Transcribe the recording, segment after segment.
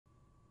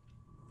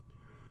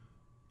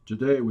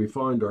Today we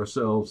find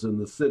ourselves in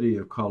the city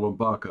of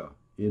Kolombaka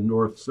in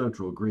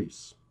north-central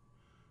Greece.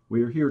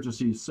 We are here to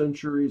see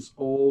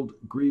centuries-old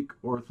Greek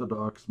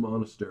Orthodox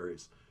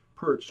monasteries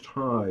perched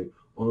high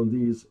on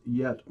these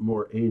yet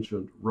more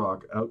ancient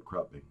rock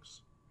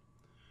outcroppings.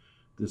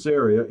 This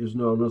area is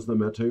known as the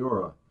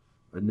Meteora,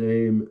 a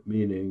name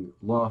meaning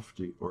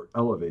lofty or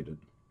elevated.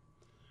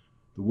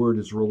 The word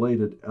is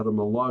related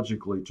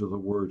etymologically to the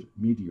word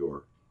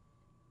meteor.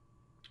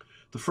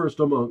 The first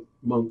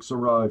monks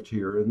arrived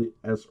here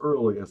as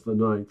early as the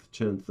 9th,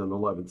 10th, and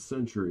 11th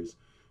centuries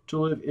to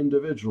live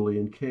individually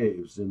in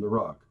caves in the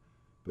rock,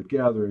 but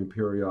gathering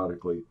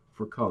periodically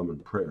for common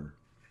prayer.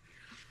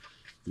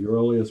 The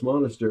earliest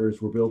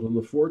monasteries were built in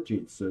the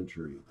 14th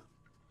century,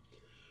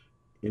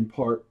 in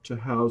part to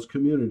house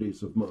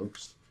communities of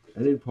monks,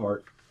 and in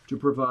part to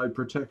provide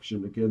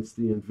protection against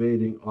the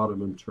invading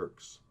Ottoman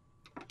Turks.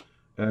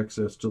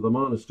 Access to the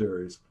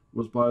monasteries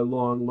was by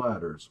long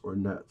ladders or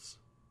nets.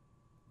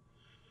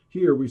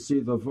 Here we see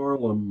the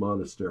Varlam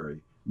Monastery,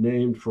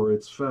 named for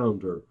its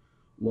founder,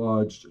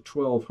 lodged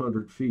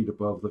 1,200 feet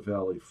above the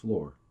valley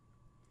floor.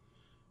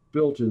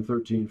 Built in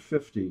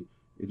 1350,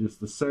 it is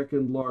the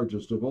second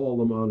largest of all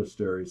the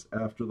monasteries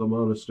after the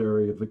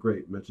monastery of the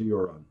great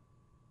Meteoron.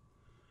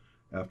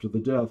 After the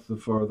death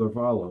of Father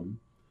Varlam,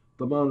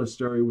 the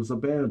monastery was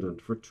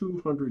abandoned for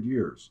 200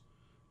 years,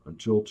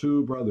 until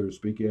two brothers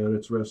began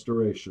its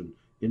restoration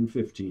in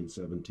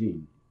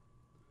 1517.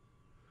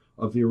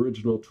 Of the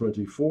original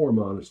 24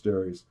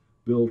 monasteries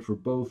built for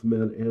both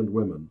men and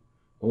women,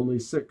 only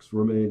 6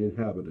 remain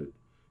inhabited,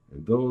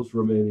 and those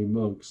remaining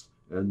monks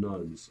and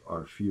nuns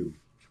are few.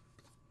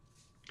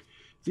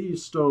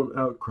 These stone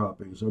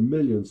outcroppings are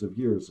millions of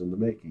years in the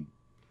making,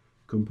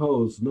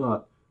 composed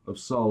not of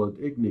solid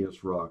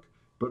igneous rock,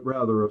 but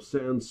rather of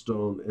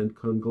sandstone and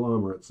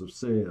conglomerates of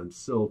sand,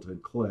 silt,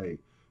 and clay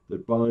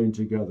that bind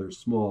together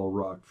small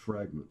rock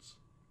fragments.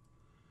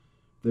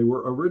 They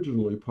were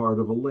originally part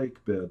of a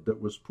lake bed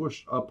that was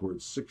pushed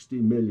upwards 60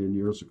 million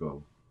years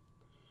ago.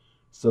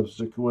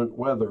 Subsequent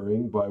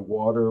weathering by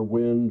water,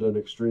 wind, and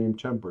extreme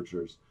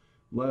temperatures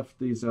left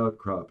these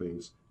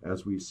outcroppings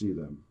as we see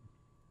them.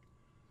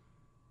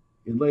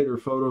 In later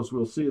photos,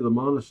 we'll see the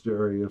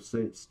monastery of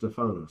St.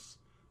 Stephanos,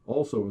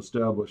 also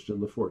established in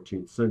the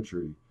 14th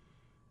century.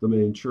 The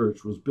main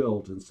church was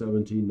built in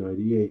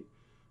 1798,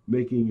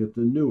 making it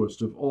the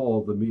newest of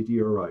all the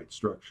meteorite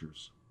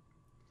structures.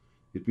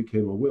 It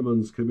became a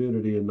women's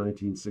community in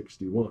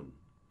 1961.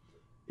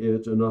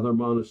 It and other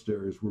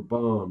monasteries were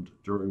bombed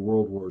during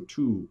World War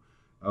II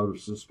out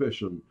of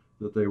suspicion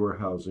that they were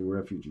housing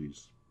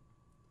refugees.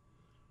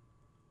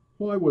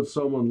 Why would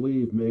someone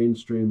leave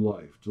mainstream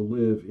life to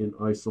live in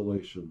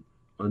isolation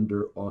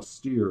under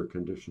austere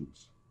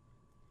conditions?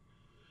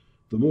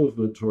 The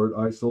movement toward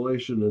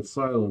isolation and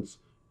silence,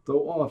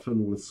 though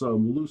often with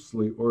some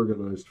loosely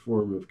organized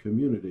form of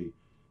community,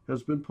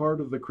 has been part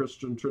of the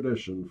Christian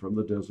tradition from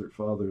the Desert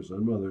Fathers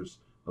and Mothers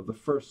of the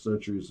first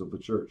centuries of the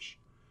Church,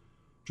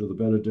 to the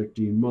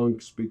Benedictine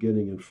monks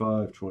beginning in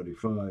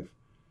 525,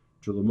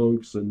 to the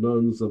monks and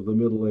nuns of the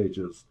Middle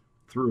Ages,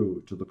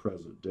 through to the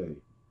present day.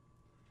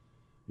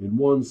 In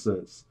one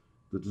sense,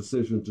 the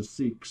decision to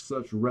seek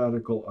such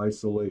radical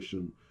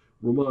isolation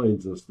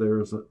reminds us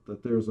that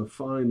there is a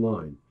fine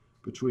line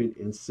between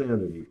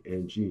insanity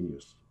and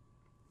genius.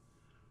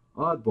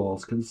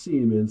 Oddballs can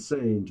seem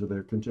insane to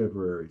their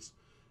contemporaries,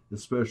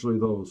 especially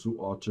those who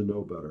ought to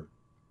know better.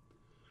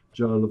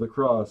 John of the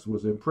Cross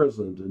was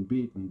imprisoned and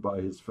beaten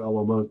by his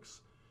fellow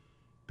monks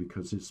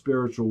because his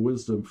spiritual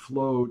wisdom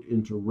flowed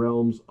into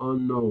realms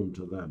unknown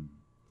to them.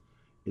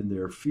 In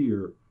their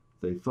fear,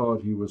 they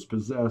thought he was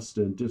possessed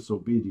and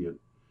disobedient,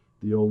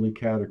 the only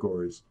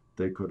categories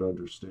they could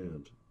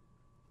understand.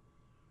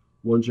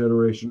 One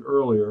generation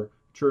earlier,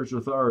 church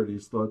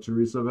authorities thought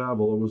Teresa of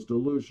Avila was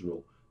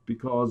delusional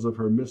because of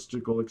her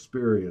mystical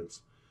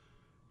experience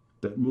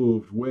that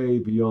moved way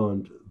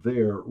beyond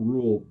their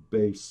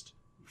rule-based,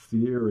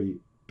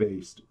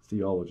 theory-based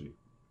theology.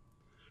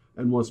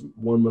 And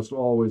one must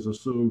always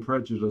assume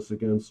prejudice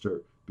against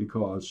her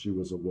because she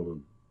was a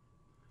woman.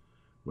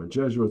 When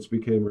Jesuits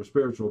became her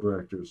spiritual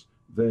directors,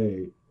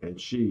 they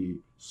and she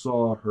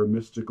saw her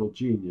mystical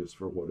genius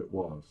for what it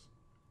was.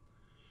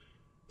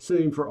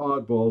 Same for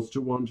oddballs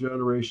to one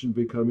generation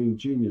becoming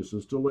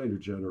geniuses to later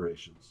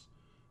generations,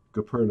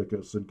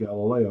 Copernicus and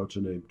Galileo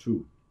to name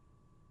 2.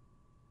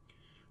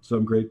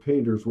 Some great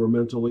painters were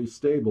mentally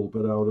stable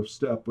but out of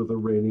step with a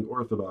reigning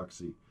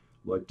orthodoxy,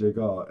 like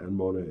Degas and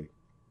Monet.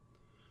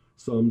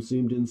 Some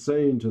seemed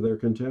insane to their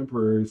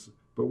contemporaries,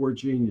 but were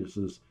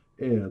geniuses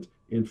and,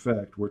 in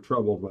fact, were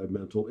troubled by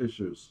mental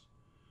issues.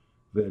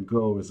 Van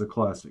Gogh is a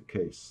classic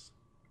case.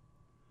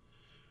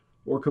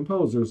 Or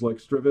composers like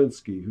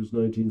Stravinsky, whose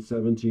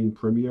 1917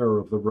 premiere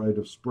of The Rite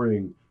of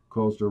Spring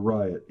caused a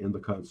riot in the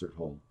concert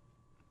hall.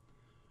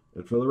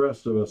 And for the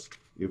rest of us,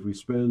 if we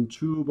spend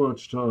too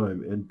much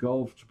time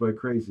engulfed by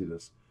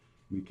craziness,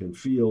 we can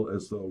feel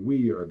as though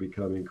we are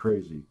becoming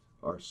crazy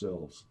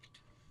ourselves.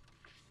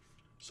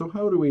 So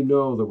how do we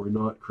know that we're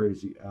not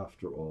crazy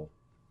after all?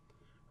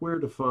 Where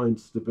to find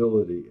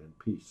stability and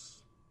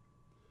peace?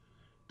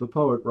 The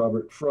poet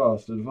Robert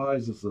Frost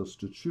advises us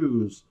to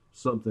choose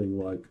something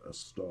like a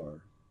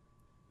star.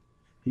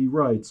 He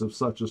writes of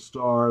such a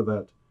star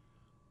that,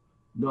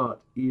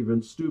 not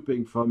even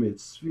stooping from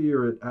its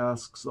sphere, it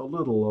asks a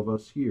little of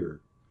us here.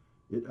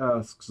 It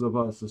asks of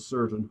us a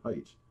certain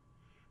height.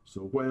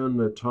 So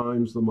when at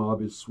times the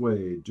mob is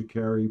swayed to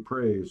carry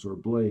praise or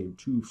blame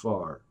too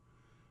far,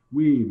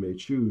 we may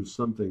choose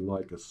something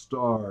like a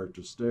star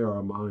to stay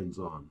our minds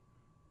on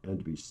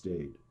and be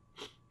stayed.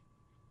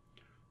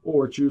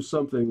 Or choose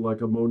something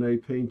like a Monet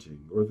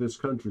painting, or this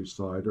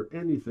countryside, or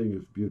anything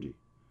of beauty.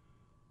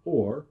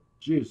 Or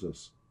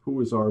Jesus,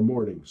 who is our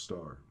morning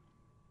star.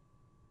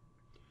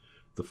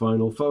 The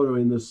final photo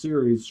in this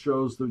series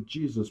shows the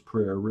Jesus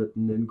prayer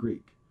written in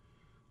Greek.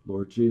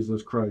 Lord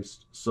Jesus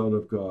Christ, Son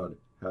of God,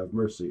 have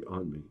mercy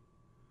on me.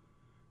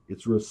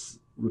 Its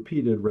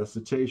repeated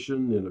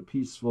recitation in a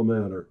peaceful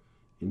manner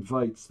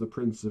invites the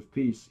Prince of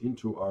Peace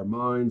into our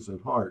minds and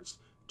hearts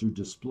to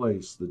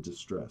displace the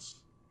distress.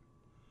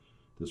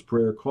 This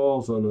prayer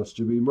calls on us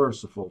to be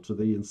merciful to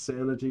the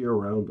insanity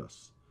around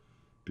us,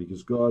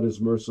 because God is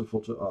merciful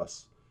to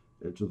us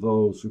and to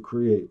those who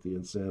create the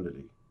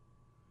insanity.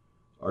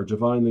 Our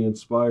divinely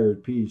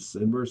inspired peace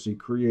and mercy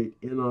create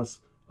in us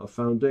a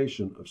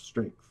foundation of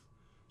strength,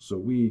 so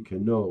we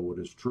can know what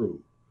is true,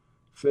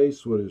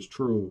 face what is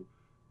true,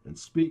 and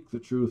speak the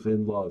truth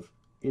in love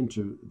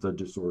into the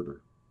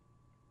disorder.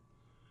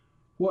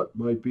 What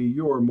might be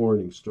your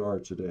morning star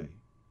today?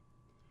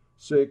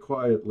 Say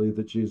quietly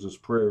the Jesus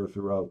prayer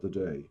throughout the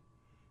day,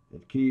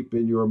 and keep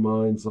in your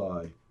mind's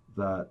eye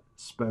that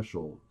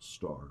special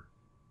star.